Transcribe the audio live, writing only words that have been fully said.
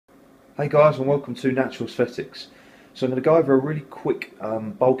Hey guys, and welcome to Natural Aesthetics. So I'm going to go over a really quick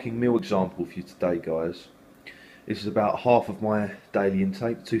bulking meal example for you today, guys. This is about half of my daily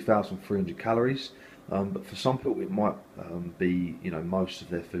intake, 2,300 calories, but for some people it might be, most of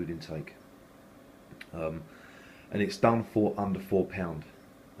their food intake. And it's done for under £4.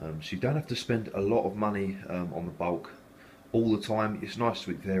 So you don't have to spend a lot of money on the bulk all the time. It's nice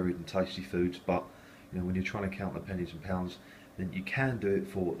to eat varied and tasty foods, but when you're trying to count the pennies and pounds, then you can do it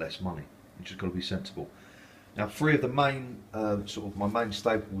for less money. You just got to be sensible. Now, three of the main my main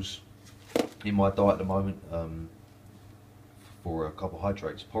staples in my diet at the moment for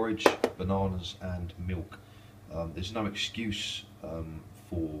carbohydrates: porridge, bananas, and milk. There's no excuse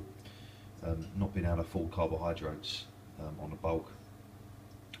for not being able to afford carbohydrates on the bulk.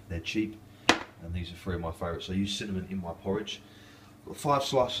 They're cheap, and these are three of my favourites. I use cinnamon in my porridge. Got 5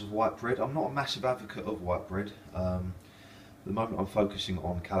 slices of white bread. I'm not a massive advocate of white bread. At the moment I'm focusing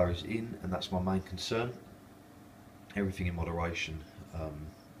on calories in, and that's my main concern. Everything in moderation.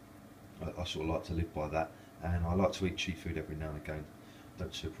 I sort of like to live by that, and I like to eat cheap food every now and again.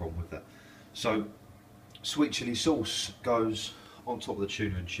 Don't see a problem with that. So, sweet chilli sauce goes on top of the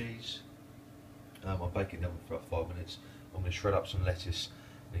tuna and cheese. I'm baking them for about 5 minutes. I'm going to shred up some lettuce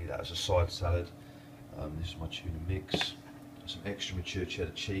and eat that as a side salad. This is my tuna mix. Some extra mature cheddar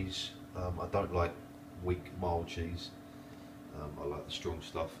cheese. I don't like weak, mild cheese. I like the strong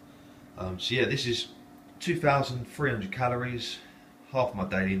stuff. So yeah, this is 2,300 calories, half my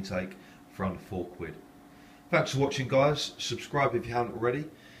daily intake for under £4. Thanks for watching, guys. Subscribe if you haven't already.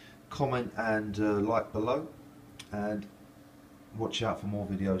 Comment and like below, and watch out for more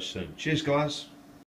videos soon. Cheers, guys.